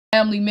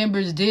family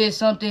members did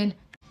something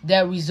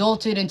that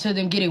resulted into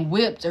them getting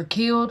whipped or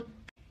killed,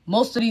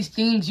 most of these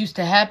things used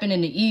to happen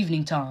in the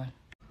evening time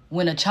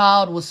when a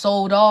child was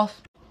sold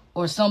off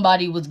or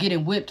somebody was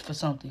getting whipped for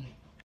something.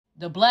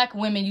 The black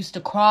women used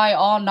to cry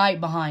all night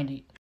behind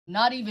it.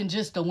 Not even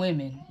just the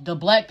women, the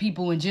black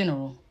people in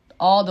general,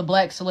 all the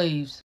black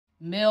slaves,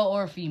 male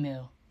or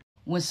female.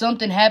 When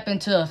something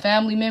happened to a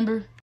family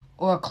member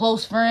or a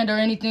close friend or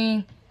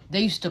anything, they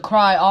used to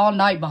cry all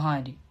night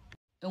behind it.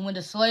 And when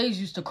the slaves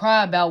used to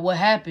cry about what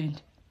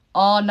happened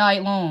all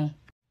night long,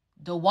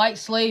 the white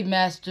slave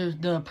masters,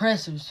 the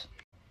oppressors,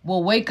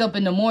 will wake up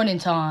in the morning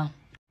time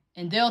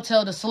and they'll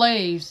tell the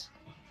slaves,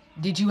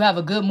 "Did you have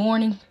a good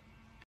morning?"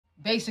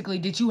 Basically,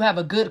 did you have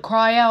a good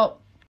cry out?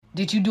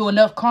 Did you do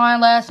enough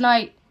crying last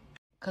night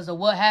because of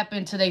what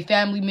happened to their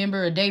family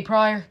member a day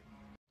prior?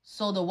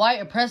 So the white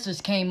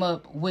oppressors came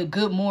up with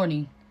good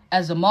morning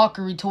as a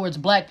mockery towards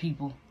black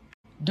people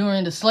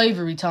during the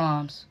slavery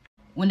times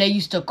when they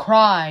used to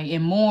cry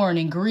and mourn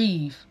and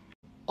grieve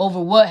over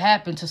what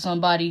happened to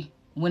somebody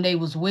when they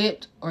was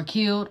whipped or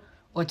killed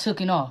or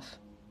taken off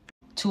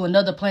to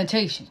another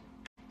plantation.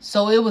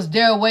 So it was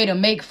their way to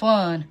make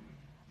fun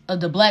of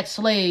the black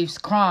slaves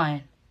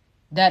crying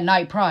that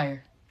night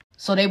prior.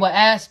 So they would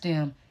ask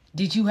them,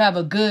 "Did you have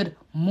a good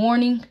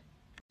morning?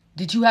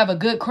 Did you have a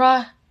good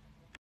cry?"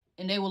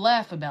 And they would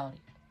laugh about it.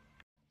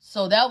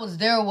 So that was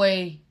their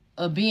way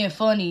of being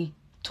funny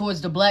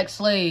towards the black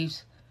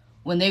slaves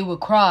when they would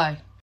cry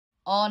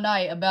all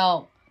night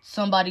about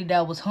somebody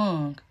that was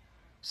hung,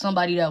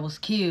 somebody that was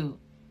killed.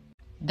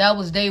 That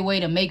was their way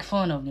to make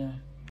fun of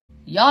them.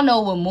 Y'all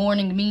know what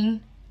mourning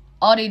mean.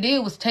 All they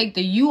did was take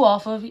the U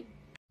off of it,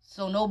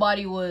 so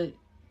nobody would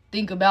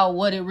think about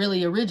what it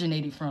really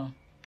originated from.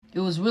 It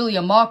was really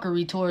a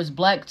mockery towards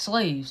black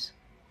slaves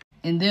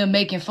and them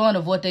making fun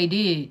of what they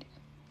did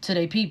to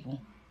their people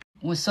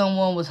when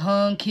someone was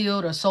hung,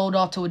 killed, or sold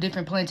off to a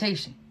different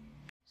plantation.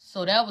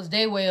 So that was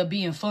their way of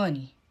being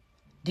funny.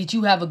 Did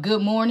you have a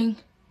good morning?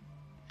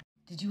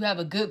 Did you have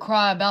a good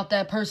cry about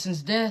that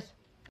person's death?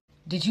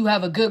 Did you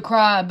have a good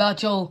cry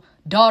about your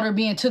daughter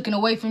being taken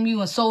away from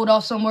you and sold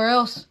off somewhere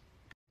else?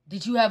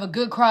 Did you have a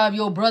good cry of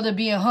your brother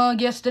being hung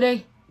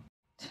yesterday?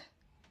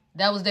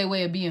 That was their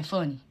way of being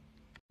funny.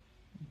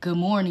 Good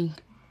morning,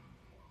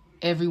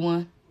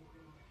 everyone.